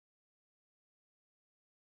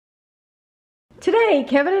Today,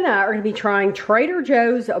 Kevin and I are going to be trying Trader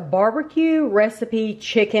Joe's barbecue recipe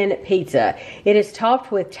chicken pizza. It is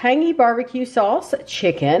topped with tangy barbecue sauce,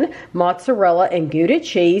 chicken, mozzarella, and Gouda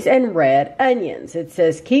cheese, and red onions. It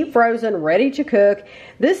says keep frozen, ready to cook.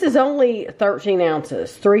 This is only 13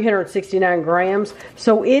 ounces, 369 grams,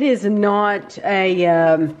 so it is not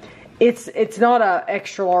a... It's not a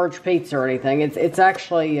extra large pizza or anything. It's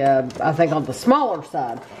actually, I think, on the smaller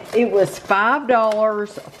side. It was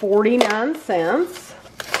 $5.49.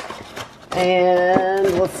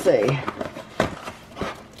 And let's see.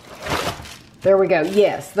 There we go.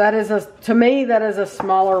 Yes, that is to me, that is a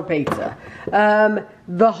smaller pizza.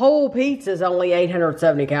 The whole pizza is only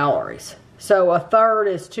 870 calories. So a third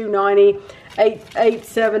is 290,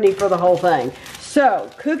 870 for the whole thing. So,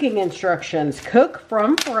 cooking instructions. Cook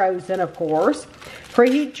from frozen, of course.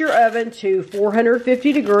 Preheat your oven to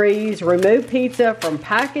 450 degrees. Remove pizza from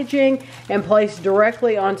packaging and place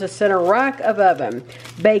directly onto center rack of oven.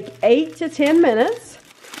 Bake 8 to 10 minutes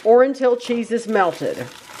or until cheese is melted.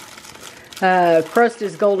 Crust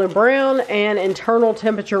is golden brown and internal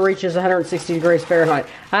temperature reaches 160 degrees Fahrenheit.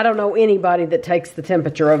 I don't know anybody that takes the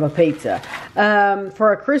temperature of a pizza.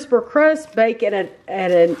 For a crisper crust, bake at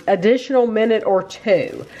an additional minute or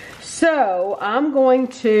two. So I'm going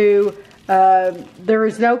to, there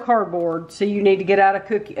is no cardboard, so you need to get out a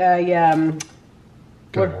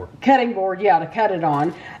cutting board, yeah, to cut it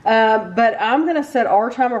on. But I'm going to set our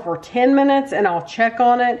timer for 10 minutes and I'll check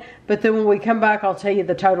on it. But then when we come back, I'll tell you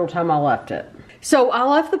the total time I left it. So I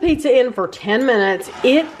left the pizza in for 10 minutes.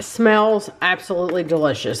 It smells absolutely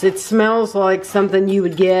delicious. It smells like something you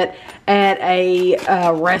would get at a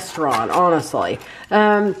restaurant, honestly.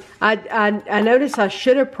 I noticed I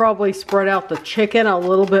should have probably spread out the chicken a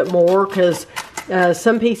little bit more because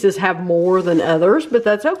some pieces have more than others, but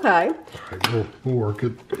that's okay. Right, we'll work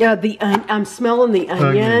it. I'm smelling the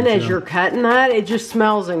onion as you're cutting that. It just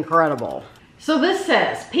smells incredible. So this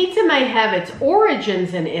says, pizza may have its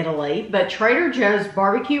origins in Italy, but Trader Joe's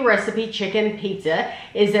barbecue recipe chicken pizza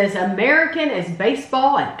is as American as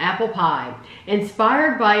baseball and apple pie.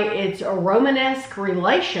 Inspired by its Romanesque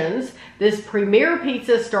relations, this premier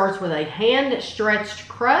pizza starts with a hand-stretched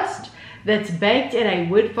crust that's baked in a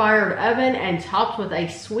wood-fired oven and topped with a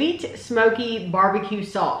sweet, smoky barbecue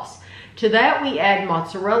sauce. To that, we add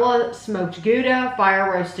mozzarella, smoked Gouda,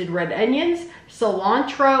 fire-roasted red onions,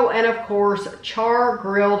 cilantro, and of course,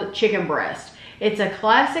 char-grilled chicken breast. It's a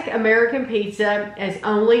classic American pizza as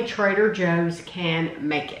only Trader Joe's can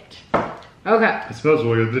make it. Okay. It smells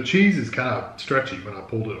really good. The cheese is kind of stretchy when I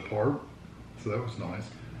pulled it apart, so that was nice.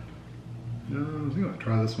 I was going to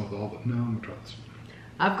try this one with all the... No, I'm going to try this one.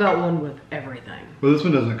 I've got one with everything. Well, this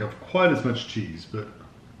one doesn't have quite as much cheese, but...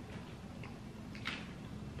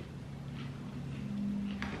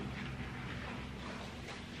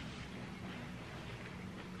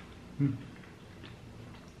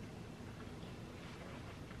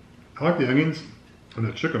 I like the onions and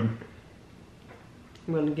the chicken.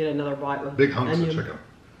 I'm going to get another bite with big hunks onion. of chicken.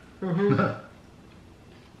 Mm-hmm.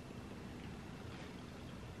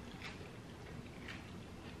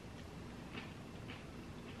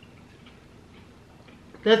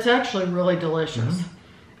 That's actually really delicious.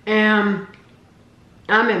 Mm-hmm. And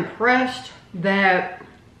I'm impressed that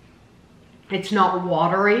it's not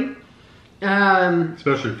watery.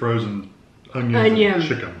 Especially frozen onions and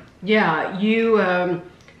chicken. Yeah, you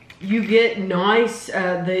get nice,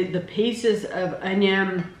 the pieces of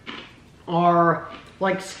onion are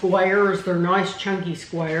like squares. They're nice chunky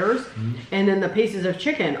squares. Mm-hmm. And then the pieces of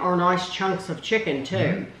chicken are nice chunks of chicken too.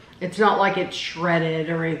 Mm-hmm. It's not like it's shredded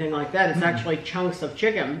or anything like that. It's actually chunks of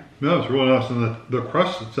chicken. No, it's really nice. And the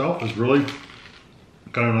crust itself is really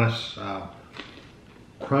got a nice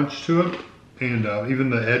crunch to it. And even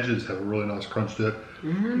the edges have a really nice crunch to it.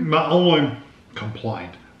 Mm-hmm. My only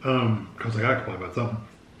complaint, because I got to complain about something,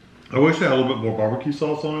 I wish they had a little bit more barbecue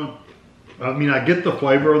sauce on it. I mean, I get the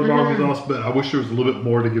flavor of the barbecue sauce, but I wish there was a little bit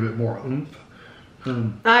more to give it more oomph.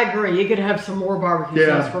 I agree. You could have some more barbecue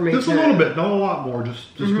sauce for me just too. A little bit, not a lot more.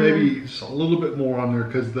 Just maybe just a little bit more on there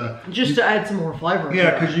because to add some more flavor.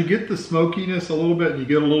 Yeah, because you get the smokiness a little bit, and you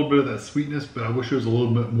get a little bit of that sweetness. But I wish there was a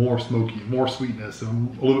little bit more smoky, more sweetness,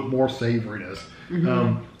 and a little bit more savoriness.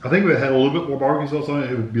 Mm-hmm. I think if it had a little bit more barbecue sauce on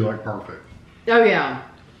it, it would be like perfect. Oh yeah,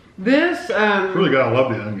 this really good. I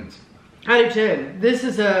love the onions. I do too. This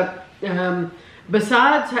is a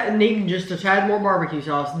besides needing just a tad more barbecue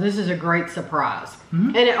sauce, this is a great surprise.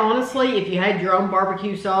 Mm-hmm. And honestly, if you had your own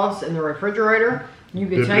barbecue sauce in the refrigerator, You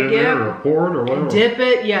could dip take it in there or pour it or whatever. Dip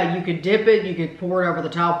it, yeah, you could dip it, you could pour it over the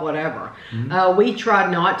top, whatever. We try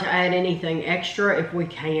not to add anything extra if we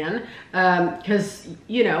can, because,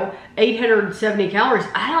 you know, 870 calories,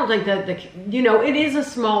 I don't think that, you know, it is a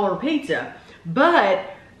smaller pizza,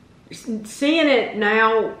 but seeing it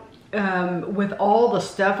now with all the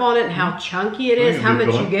stuff on it and how chunky it is, how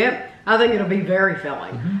much you get, I think it'll be very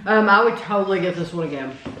filling. I would totally get this one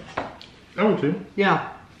again. I would too.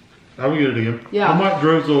 Yeah. I would get it again. Yeah. I might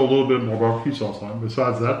drizzle a little bit more barbecue sauce on it.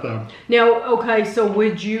 Besides that, though. Now, okay, so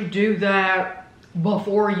would you do that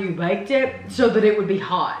before you baked it so that it would be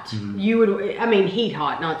hot? You would, I mean, heat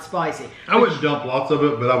hot, not spicy. I wouldn't dump lots of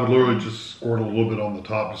it, but I would literally just squirt a little bit on the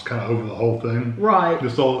top, just kind of over the whole thing. Right.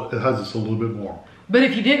 Just so it has just a little bit more. But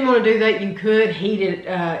if you didn't want to do that, you could heat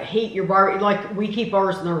it, heat your barbecue. Like we keep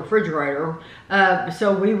ours in the refrigerator,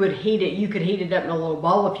 so we would heat it. You could heat it up in a little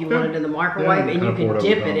bowl if you wanted in the microwave, and you could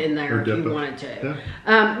dip it in there if you wanted to.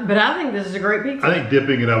 Yeah. But I think this is a great pizza. I think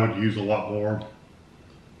dipping it, I would use a lot more.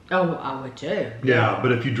 Oh, I would too. Yeah,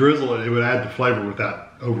 but if you drizzle it, it would add the flavor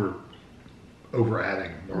without over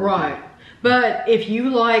adding. Right. But if you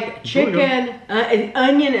like chicken,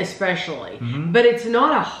 onion especially, but it's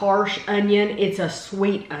not a harsh onion, it's a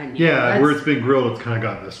sweet onion. Yeah, where it's been grilled, it's kind of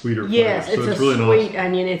gotten a sweeter flavor. Yes, so it's a really sweet nice.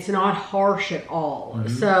 onion. It's not harsh at all.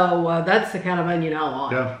 So that's the kind of onion I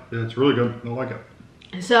like. Yeah, it's really good. I like it.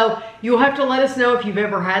 So you'll have to let us know if you've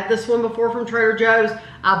ever had this one before from Trader Joe's.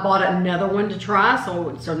 I bought another one to try,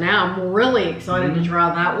 so now I'm really excited to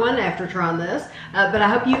try that one after trying this. But I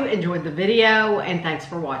hope you enjoyed the video, and thanks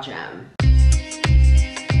for watching.